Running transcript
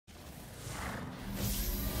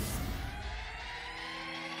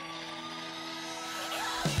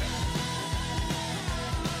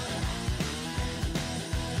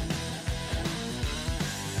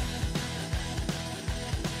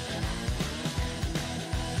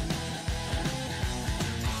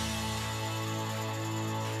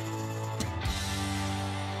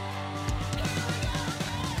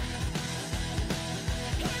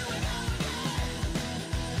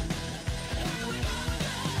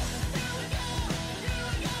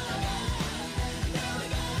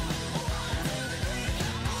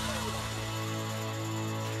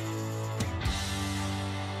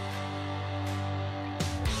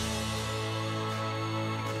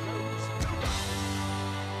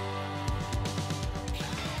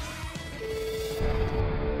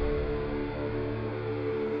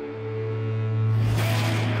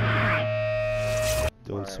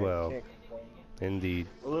Swell. Indeed.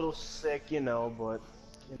 A little sick, you know, but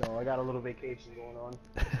you know, I got a little vacation going on.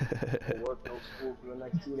 No work, no school for the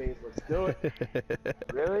next 2 days. Let's do it.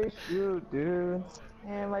 Really? Shoot, dude.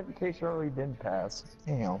 Man, my vacation already didn't pass.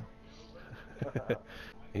 Damn.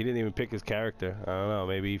 He didn't even pick his character. I don't know.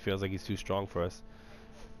 Maybe he feels like he's too strong for us.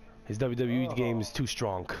 His WWE game is too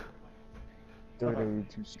strong. WWE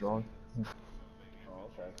too strong. Oh,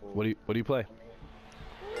 okay, cool. What do you play?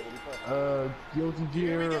 Guilty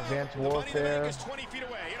Gear, Advanced Warfare.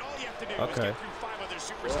 Okay.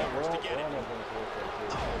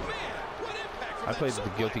 I played the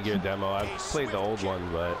Guilty Gear demo. I played the old one,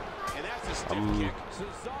 but I'm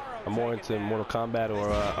more into Mortal Kombat or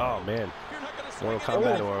oh man, Mortal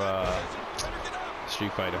Kombat or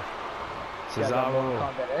Street Fighter. Cesaro. Mortal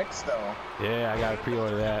Kombat X though. Yeah, I gotta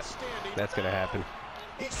pre-order that. That's gonna happen.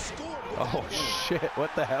 Oh shit!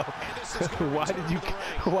 What the hell?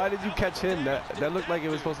 Why did you catch him? That looked like it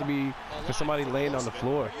was supposed to be for somebody laying on the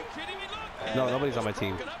floor. No, nobody's on my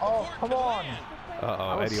team. Oh, come on!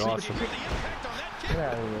 Uh-oh, Eddie Awesome. Get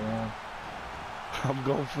out of here, man. I'm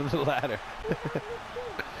going for the ladder.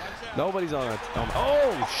 Nobody's on it.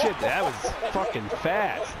 Oh shit! That was fucking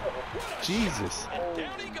fast. Jesus.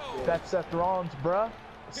 That's Seth Rollins, bruh.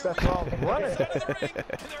 Seth Rollins running.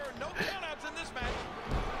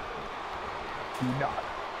 Not.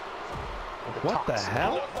 What the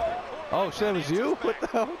hell? Oh shit, it was you? What the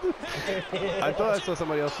hell? I thought I saw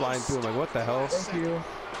somebody else flying through. I'm like, what the hell? Thank you.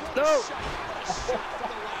 No!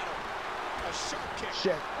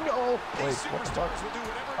 Shit. No! Wait, what the fuck?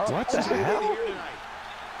 Oh, what the hell?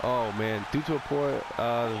 Oh man, due to a poor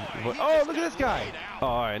oh, look at this guy! Oh,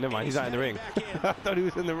 alright, never mind, he's not in the ring. I thought he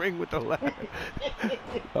was in the ring with the ladder.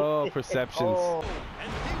 Oh, perceptions. Oh.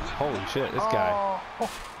 Holy shit, this guy.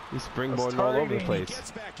 He's springboarding all over the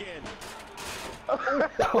place.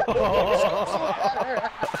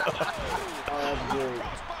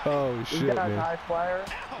 Oh shit, man. Man. High flyer.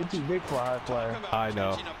 You're too big for a high flyer. I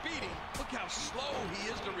know. Look how slow he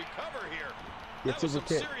is to recover here. Get super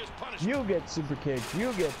kick. You get super kick.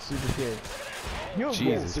 You get super kick. You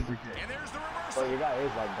get super kick. And there's the reversal. But your guy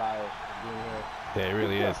is like guy being here. Yeah, it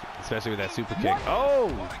really is. Especially with that super kick. Oh!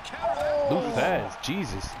 Lou Fez.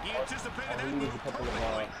 Jesus.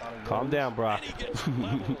 Calm down, Brock.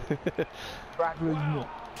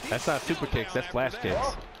 That's not super kicks, that's flash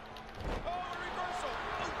kicks.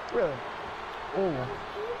 Really? Oh.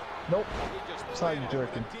 Nope. Side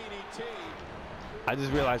jerking. I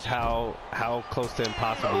just realized how close to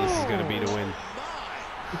impossible this is going to be to win.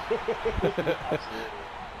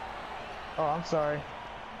 Oh, I'm sorry.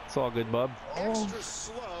 It's all good, bub. Oh,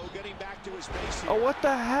 oh what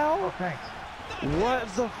the hell? oh thanks. What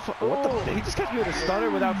the what the? He just got you with a stunner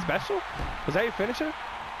without special? Was that your finisher?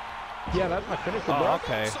 Yeah, that's my finisher, Oh, bro.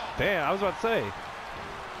 okay. Damn, I was about to say.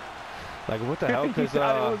 Like, what the hell? You Because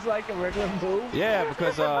thought it was like a regular move? yeah,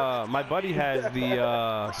 because my buddy has the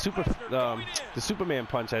the Superman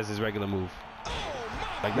punch as his regular move.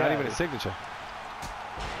 Like, not even a signature.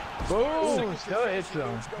 Boom! Still hits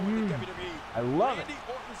him. I love it.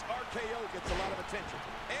 RKO gets a lot of attention,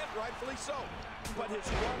 and rightfully so. But his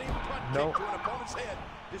running punt Nope. kick to an opponent's head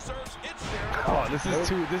deserves its share. Oh,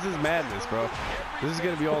 this is madness, bro. This is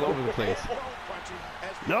gonna be all over the place.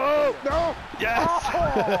 No! No! Yes!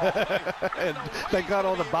 And thank God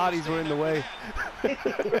all the bodies were in the way.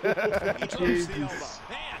 Jesus.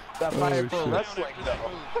 That fire for wrestling,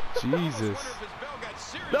 though. Jesus.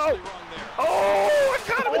 No! Oh! I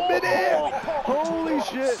got him in midair! Holy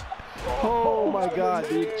shit! Oh my God,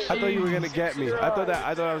 dude! I thought you were gonna get me. I thought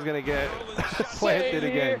I was gonna get planted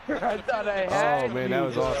again. I thought I had Oh man, that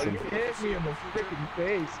was awesome. Hit me in the freaking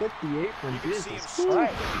face. Hit the apron. Jesus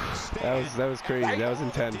Christ. That was crazy. That was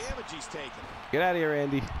intense. Get out of here,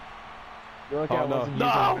 Andy. You're like, Oh, I no. wasn't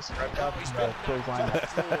No! using my strap up in the clothesline.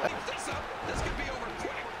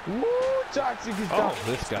 Woo! Toxic is Oh,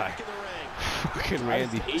 this guy. Fucking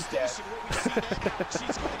Randy.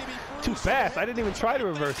 Too fast. I didn't even try to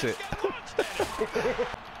reverse it.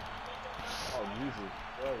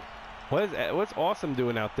 What's Awesome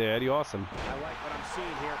doing out there, Eddie Awesome? I like what I'm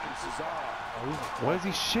seeing here from Cesaro. What is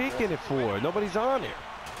he shaking it for? Nobody's on it.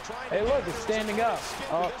 Hey, look, it's standing up.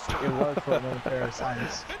 Oh, it was for another pair of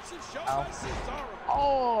signs. Ow.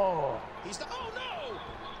 Oh!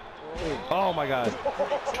 Oh my God.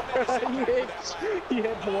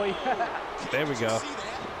 Yeah, boy. There we go.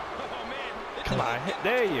 Come on.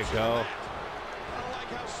 There you go.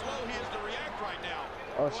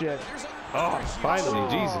 Oh, shit. Oh, finally.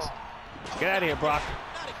 Jesus. Get out of here, Brock.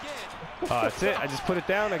 Oh, that's it. I just put it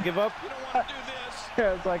down. I give up.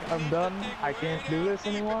 Yeah, it's like, I'm done. I can't do this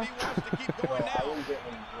anymore.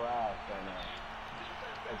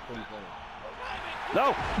 That's pretty funny.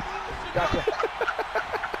 No. Gotcha.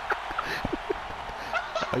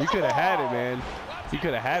 Oh, you could have had it, man. You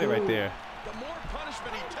could have had it right there. The more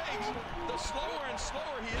punishment he takes, the slower and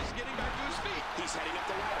slower he is getting back to his feet. He's heading up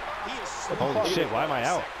the ladder. He is slow. Holy shit, why am I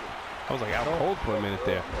out? I was like out cold for a minute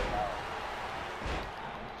there.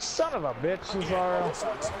 Son of a bitch, Cesaro.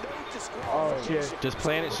 Oh shit. Just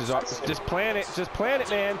plan it, Cesaro. Just plan it. Just plan it,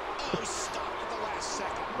 man.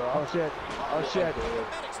 Oh shit. Oh shit.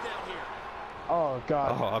 Oh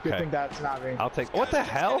god. Oh, okay. Good thing that's not me. I'll take. What the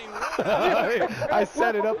hell? I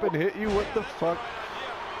set it up and hit you. What the fuck?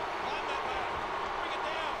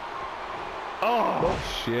 Oh Nope.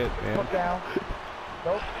 shit, man. Put down.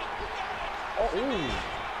 Nope. Oh, ooh.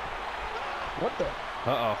 What the?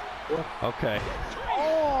 Uh oh. Okay.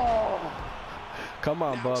 Oh. Come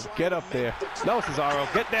on, Bub. Get up there. No, Cesaro.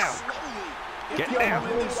 Get down. Get down.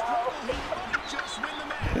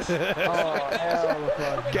 Oh, hell of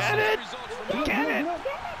fun. Get it. Get it.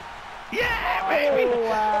 Yeah, baby. Oh,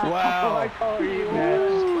 wow. Wow. I call a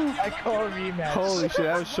rematch. I call a rematch. Holy shit,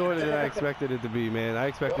 that was shorter than I expected it to be, man. I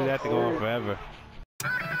expected that to go on forever.